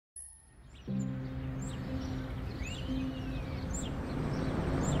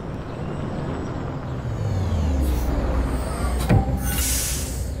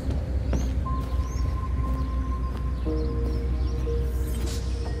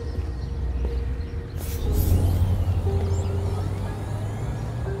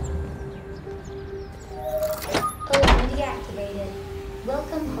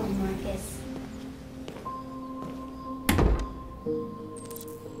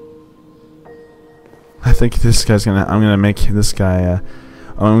think this guy's gonna. I'm gonna make this guy.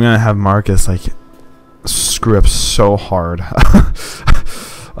 I'm gonna have Marcus like screw up so hard.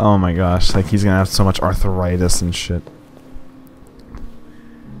 Oh my gosh! Like he's gonna have so much arthritis and shit.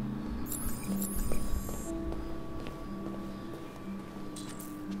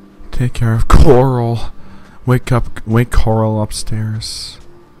 Take care of Coral. Wake Coral upstairs.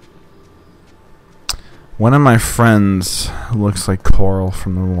 One of my friends looks like Coral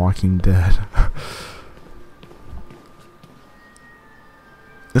from The Walking Dead.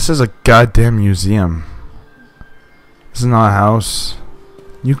 This is a goddamn museum. This is not a house.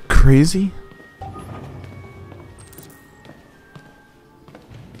 You crazy?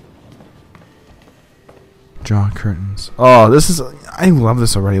 Draw curtains. Oh, this is... I love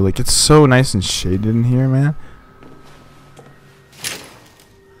this already. Like, it's so nice and shaded in here, man.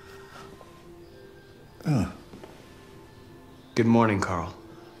 Good morning, Carl.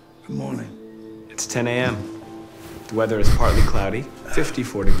 Good morning. It's 10 a.m. The weather is partly cloudy,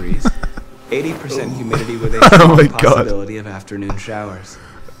 54 degrees, 80% humidity with a strong possibility of afternoon showers.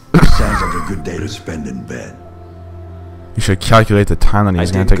 Sounds like a good day to spend in bed. You should calculate the time that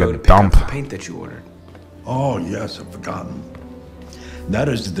he's going to take a dump. The paint that you ordered. Oh, yes, I've forgotten. That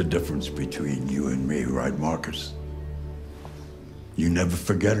is the difference between you and me, right, Marcus? You never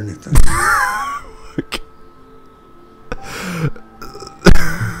forget anything.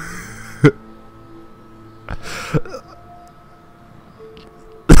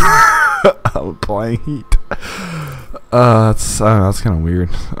 I'm applying heat. That's I don't know, that's kind of weird.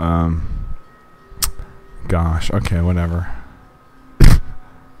 Gosh, okay, whatever.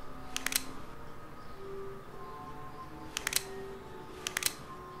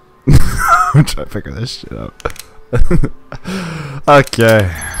 I'm trying to figure this shit out.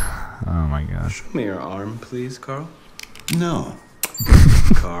 Okay. Oh my gosh. Show me your arm, please, Carl. No.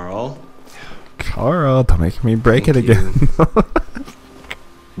 Carl. Carl, don't make me break it again.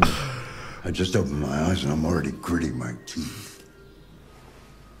 I just opened my eyes and I'm already gritting my teeth.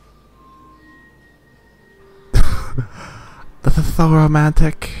 This is so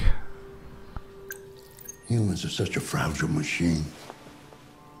romantic. Humans are such a fragile machine.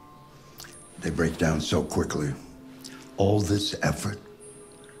 They break down so quickly. All this effort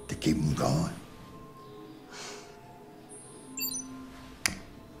to keep them going.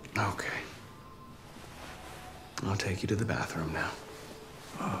 Okay. I'll take you to the bathroom now.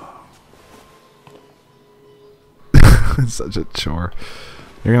 It's such a chore.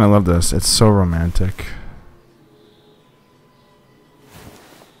 You're gonna love this. It's so romantic.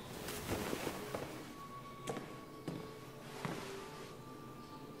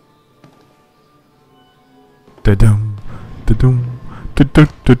 Da-dum, da-dum,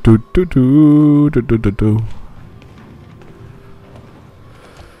 da-do-do-do-do-do-do-do-do-do.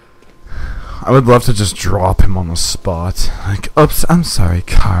 I would love to just drop him on the spot. Like, oops, I'm sorry,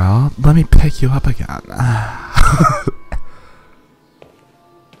 Carl. Let me pick you up again.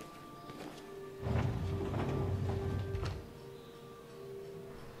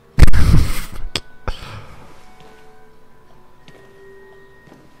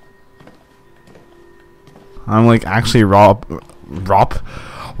 I'm like actually walking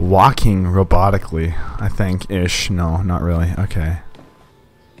robotically, I think, ish. No, not really. Okay.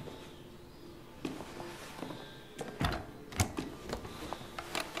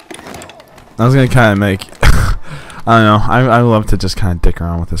 I was gonna kind of make, I don't know, I love to just kind of dick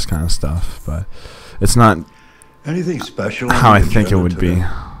around with this kind of stuff, but it's not Anything special how I think it would be.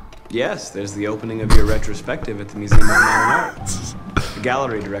 Yes, there's the opening of your retrospective at the Museum of Modern Art. The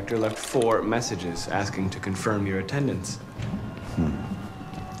gallery director left 4 messages asking to confirm your attendance.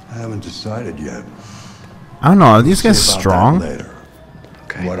 I haven't decided yet. I don't know, are these guys See about strong? that later.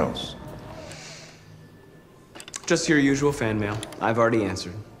 Okay. What else? Just your usual fan mail. I've already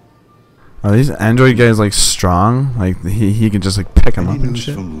answered. Are these android guys like strong? Like he can just like pick them Any up and news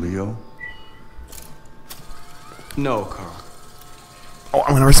shit? from Leo? No, Carl. Oh,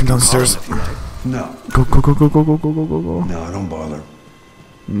 I'm gonna race him downstairs. Call him if you like. No. Go, go, go, go, go, go, go, go, go, go. No, don't bother.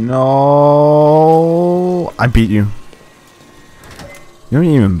 No, I beat you. You know,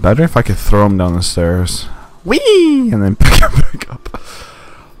 even better if I could throw him down the stairs. Whee! And then pick him back up.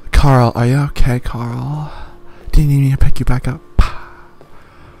 Carl, are you okay, Carl? Do you need me to pick you back up?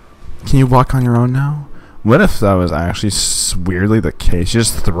 Can you walk on your own now? What if that was actually weirdly the case? You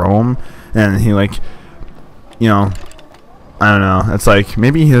just throw him, and he like, you know, I don't know. It's like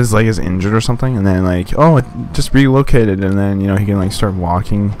maybe his leg is injured or something, and then like, oh, it just relocated, and then you know he can like start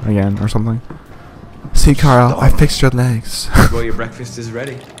walking again or something. See, Carl, I fixed your legs. Well, your breakfast is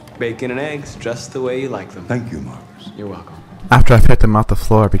ready. Bacon and eggs, just the way you like them. Thank you, Marcus. You're welcome. After I picked them off the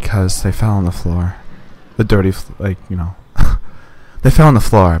floor because they fell on the floor. The dirty, like, you know. They fell on the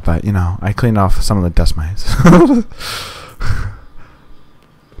floor, but, you know, I cleaned off some of the dust mites.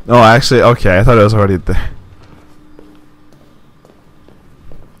 Oh, actually, okay, I thought it was already there.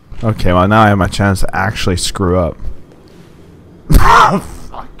 Okay, well, now I have my chance to actually screw up. Oh,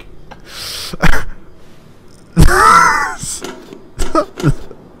 fuck.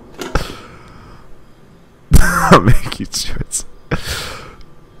 I'll make you shorts.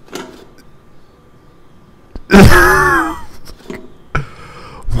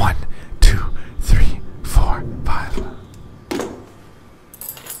 One, two, three, four, five.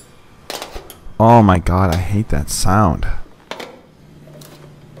 Oh my god, I hate that sound.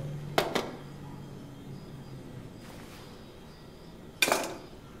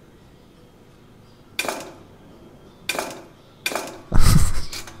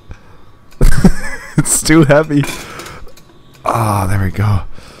 It's too heavy. Ah, oh, there we go.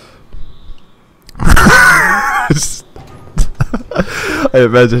 I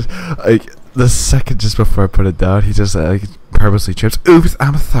imagine, like, the second just before I put it down, he just, like, purposely trips. Oops,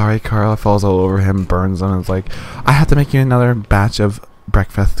 I'm sorry, Carl. It falls all over him, burns him. It's like, I have to make you another batch of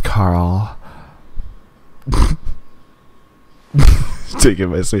breakfast, Carl. Taking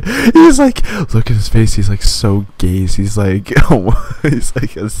my sleep. He's like, look at his face. He's like so gaze. He's like, he's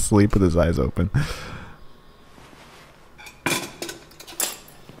like asleep with his eyes open.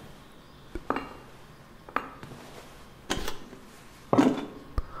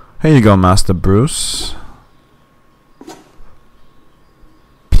 Here you go, Master Bruce.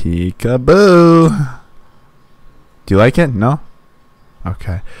 Peekaboo. Do you like it? No?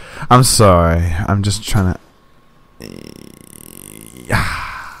 Okay. I'm sorry. I'm just trying to...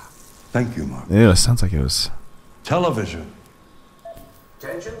 Thank you, Mark. Ew, it sounds like it was... Television.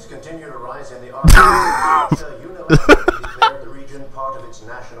 Tensions continue to rise in the Arctic. Russia unilaterally declared the region part of its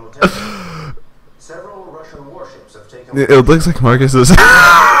national territory. Several Russian warships have taken... It looks like Marcus is... and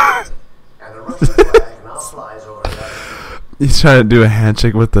the Russian flag now flies over the... He's trying to do a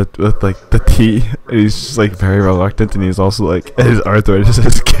handshake with the T, and he's just like very reluctant, and he's also like his arthritis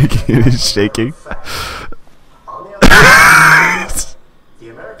is kicking and he's shaking. On the other hand, the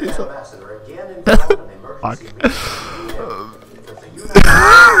American ambassador again installed an emergency meeting because the United States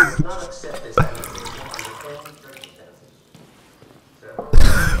does not accept this annexation under any circumstances. Several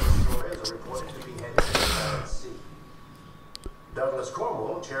destroyers are reported to be headed to the Barents Sea. Douglas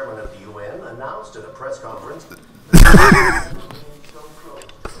Cornwall, chairman of the UN, announced at a press conference that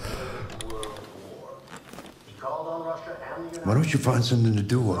Why don't you find something to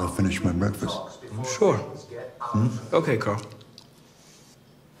do while I finish my breakfast? Sure. Okay, Carl.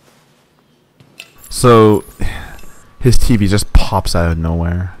 So, his TV just pops out of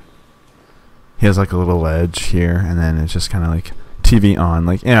nowhere. He has like a little ledge here, and then it's just kind of like TV on.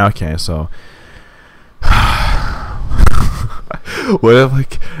 Like, yeah, okay, so. What if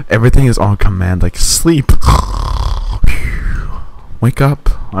like everything is on command, like sleep? Wake up.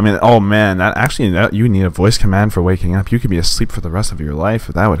 I mean, oh man, that actually, you need a voice command for waking up. You could be asleep for the rest of your life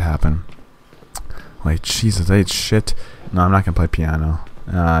if that would happen. Like, Jesus, I ate shit. No, I'm not gonna play piano.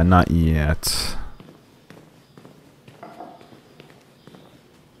 Not yet.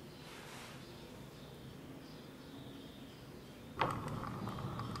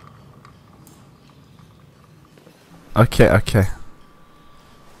 Okay, okay.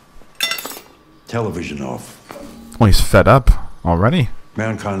 Television off. Oh, he's fed up already.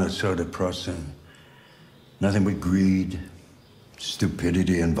 Mankind is so depressing. Nothing but greed,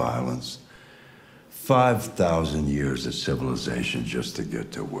 stupidity, and violence. 5,000 years of civilization just to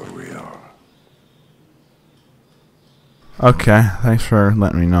get to where we are. Okay, thanks for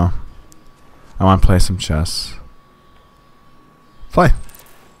letting me know. I want to play some chess. Play.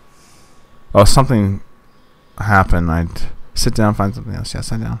 Oh, something happened. I'd sit down, find something else. Yeah,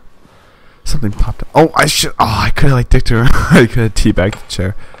 sit down. Something popped up. Oh, I should. Oh, I could have like dicked her. I could have teabagged the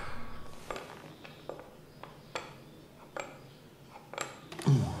chair.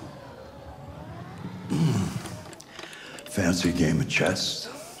 Fancy game of chess?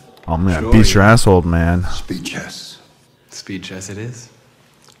 Oh man, Sure, beat your yeah. ass, old man. Speed chess. Speed chess it is.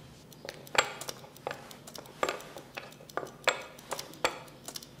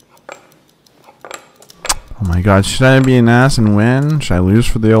 Oh my god, should I be an ass and win? Should I lose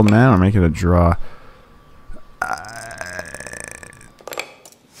for the old man or make it a draw?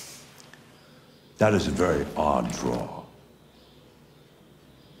 That is a very odd draw.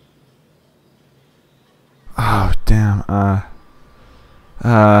 Oh damn.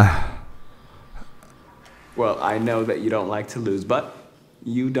 Well, I know that you don't like to lose, but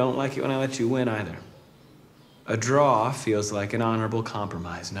you don't like it when I let you win either. A draw feels like an honorable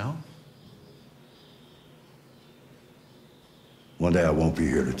compromise, no? One day I won't be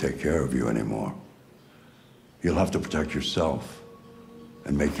here to take care of you anymore. You'll have to protect yourself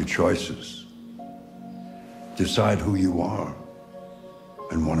and make your choices. Decide who you are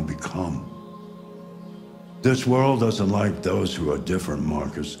and want to become. This world doesn't like those who are different,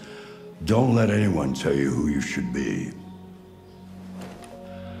 Marcus. Don't let anyone tell you who you should be.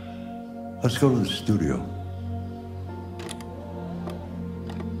 Let's go to the studio.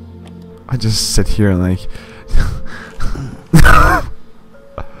 I just sit here and like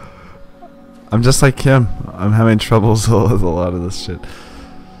I'm just like him. I'm having troubles with a lot of this shit.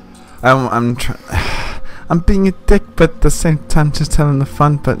 I'm being a dick, but at the same time just having the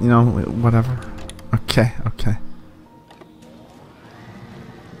fun. But you know, whatever. Okay, okay.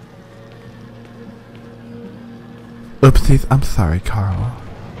 Oopsies. I'm sorry, Carl.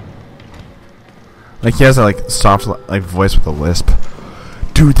 Like he has a like soft like voice with a lisp.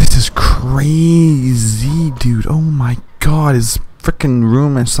 Dude, this is crazy, dude. Oh my god, his freaking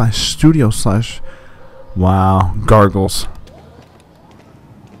room and slash studio slash. Wow, gargles.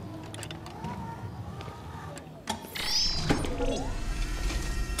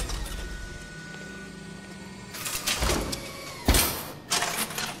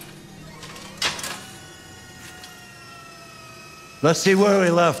 Let's see where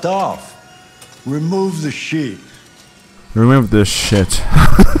we left off. Remove the sheet. Remove this shit.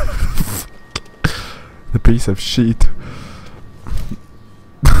 The piece of sheet.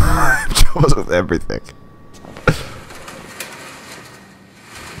 Troubles with everything.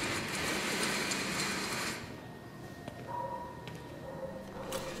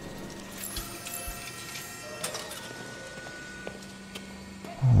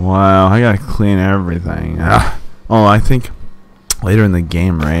 Wow, I gotta clean everything. Oh, I think later in the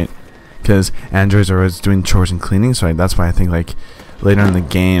game, right? Because androids are always doing chores and cleaning, so that's why I think like later in the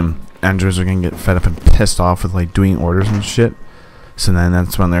game, androids are gonna get fed up and pissed off with like doing orders and shit. So then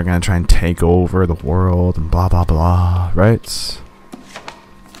that's when they're gonna try and take over the world and blah blah blah, right?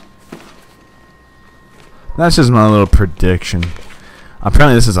 That's just my little prediction.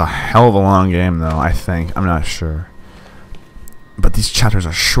 Apparently this is a hell of a long game though, I think. I'm not sure. But these chapters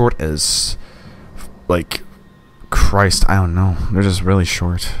are short as like Christ, I don't know. They're just really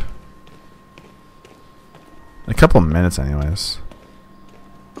short. A couple of minutes anyways.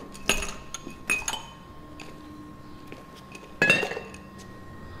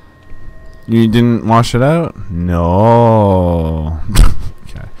 You didn't wash it out? No.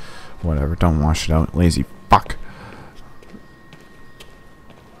 Okay. Whatever, don't wash it out. Lazy fuck.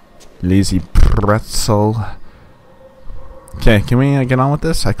 Lazy pretzel. Okay, can we get on with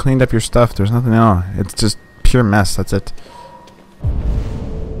this? I cleaned up your stuff. There's nothing else. It's just pure mess. That's it.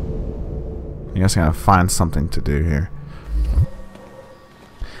 I guess I gotta find something to do here.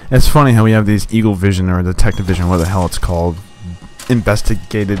 It's funny how we have these Eagle Vision or Detective Vision, what the hell it's called.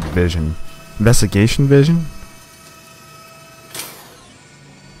 Investigated Vision. Investigation Vision?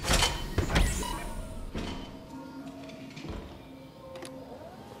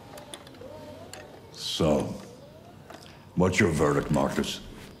 So, what's your verdict, Marcus?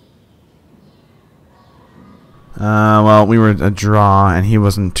 Well, we were a draw, and he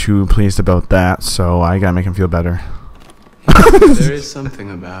wasn't too pleased about that, so I gotta make him feel better. There is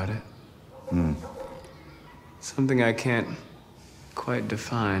something about it. Something I can't quite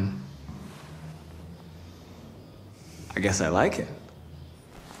define. I guess I like it.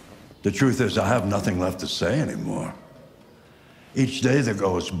 The truth is, I have nothing left to say anymore. Each day that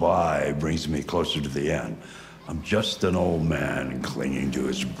goes by brings me closer to the end. I'm just an old man clinging to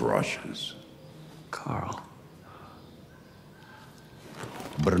his brushes. Carl.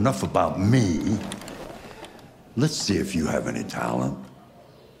 But enough about me. Let's see if you have any talent.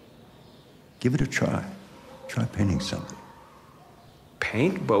 Give it a try. Try painting something.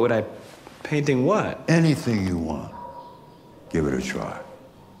 Paint? What would I... Painting what? Anything you want. Give it a try.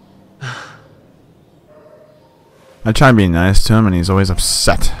 I try and be nice to him, and he's always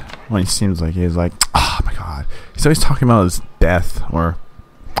upset when he seems like he's like, oh my god. He's always talking about his death or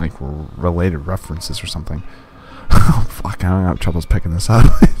like related references or something. Oh fuck, I don't have troubles picking this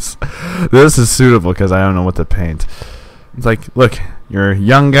up. This is suitable because I don't know what to paint. It's like, look, you're a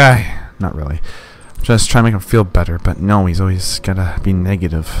young guy. Not really. Just try to make him feel better, but no, he's always gotta be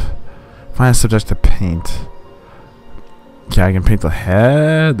negative. Find a subject to paint. Okay, I can paint the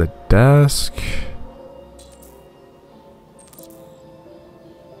head, the desk.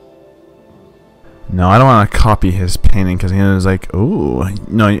 No, I don't want to copy his painting because he was like, ooh,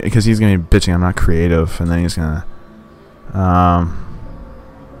 no, because he's gonna be bitching I'm not creative, and then he's gonna, come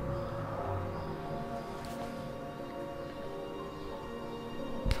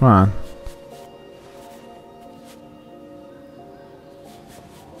on.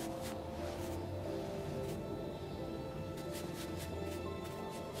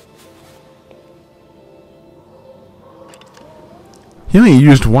 He only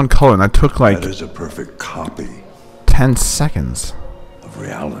used one color, and that took like That is a perfect copy 10 seconds. of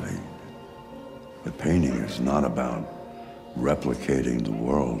reality. But painting is not about replicating the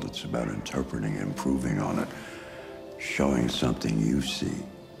world. It's about interpreting, improving on it, showing something you see.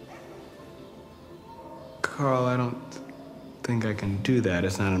 Carl, I don't think I can do that.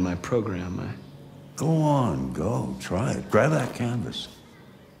 It's not in my program. Go on, go, try it. Grab that canvas.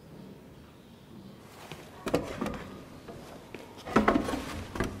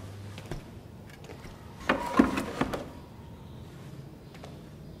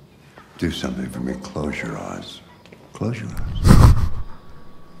 Do something for me. Close your eyes. Close your eyes.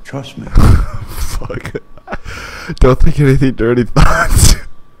 Trust me. Fuck. Don't think anything dirty thoughts.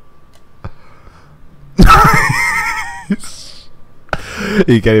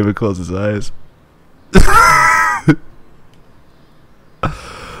 He can't even close his eyes.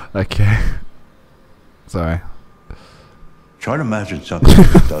 Okay. Sorry. Try to imagine something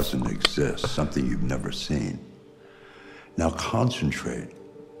that doesn't exist, something you've never seen. Now concentrate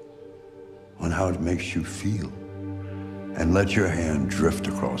on how it makes you feel, and let your hand drift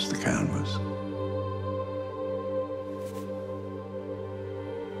across the canvas.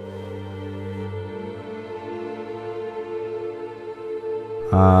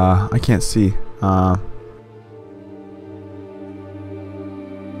 I can't see.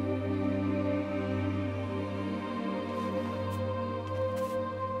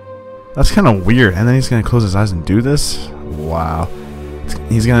 That's kind of weird. And then he's gonna close his eyes and do this? Wow.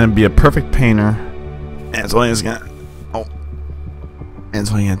 He's gonna be a perfect painter, and it's only gonna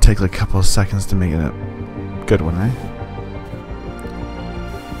take like a couple of seconds to make it a good one, eh?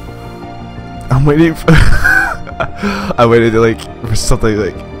 I'm waiting for I waited like for something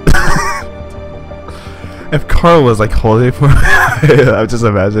like if Carl was like holding it for him, I'm just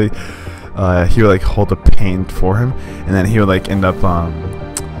imagining he would like hold the paint for him, and then he would like end up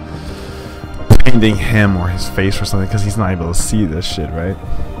painting him or his face or something, because he's not able to see this shit, right?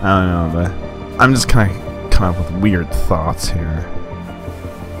 I don't know, but I'm just kind of coming up with weird thoughts here.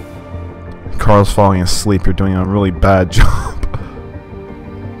 Carl's falling asleep. You're doing a really bad job.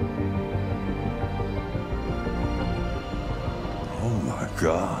 Oh my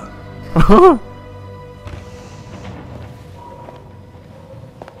God.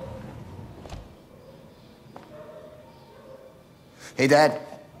 Hey, Dad.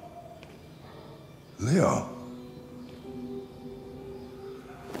 Leo.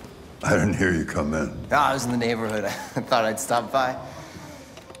 I didn't hear you come in. Oh, I was in the neighborhood. I thought I'd stop by.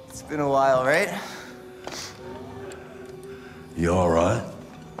 It's been a while, right? You all right?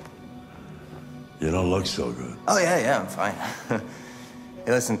 You don't look so good. Oh, yeah, I'm fine.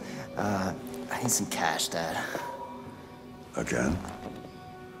 Hey, listen, I need some cash, Dad. Again?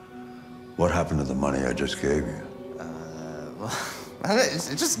 What happened to the money I just gave you? Well,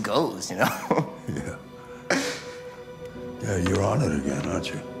 it just goes, you know? Yeah. Yeah, you're on it again,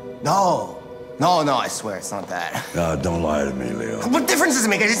 aren't you? No, I swear it's not that. Don't lie to me, Leo. What difference does it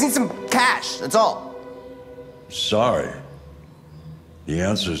make? I just need some cash, that's all. Sorry. The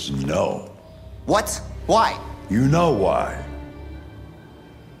answer's no. What? Why? You know why.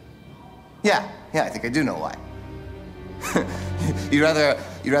 Yeah, I think I do know why. You'd rather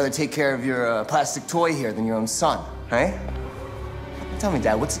take care of your plastic toy here than your own son, right? Tell me,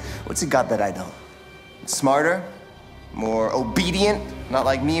 Dad, what's it got that I don't? Smarter? More obedient? Not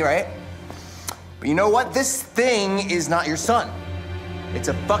like me, right? But you know what? This thing is not your son. It's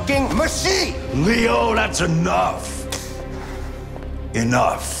a fucking machine! Leo, that's enough.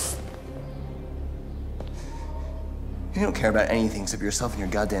 Enough. You don't care about anything except yourself and your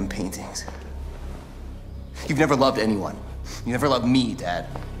goddamn paintings. You've never loved anyone. You never loved me, Dad.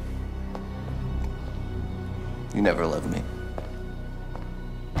 You never loved me.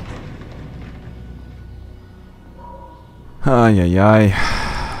 Ay, ay, ay.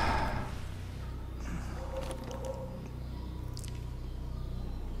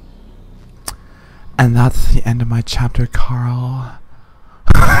 And that's the end of my chapter, Carl.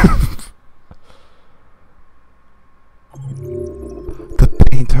 The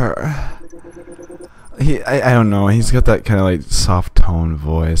painter. I don't know. He's got that kind of like soft tone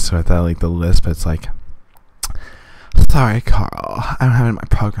voice, so with that like the lisp, it's like, sorry, Carl, I don't have it in my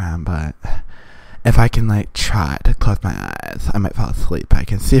program, but if I can like try to close my eyes, I might fall asleep. I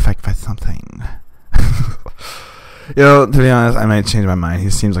can see if I can find something. You know, to be honest, I might change my mind.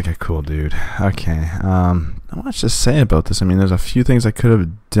 He seems like a cool dude. Okay, not much to say about this. I mean, there's a few things I could have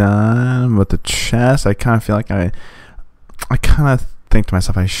done with the chest. I kind of feel like I kind of think to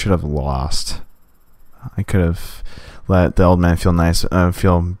myself I should have lost. I could have let the old man feel nice,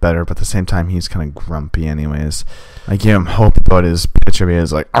 feel better, but at the same time he's kind of grumpy anyways. I give him hope about his picture.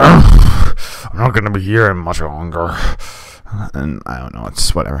 He's like, I'm not gonna be here much longer, and I don't know,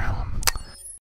 it's whatever.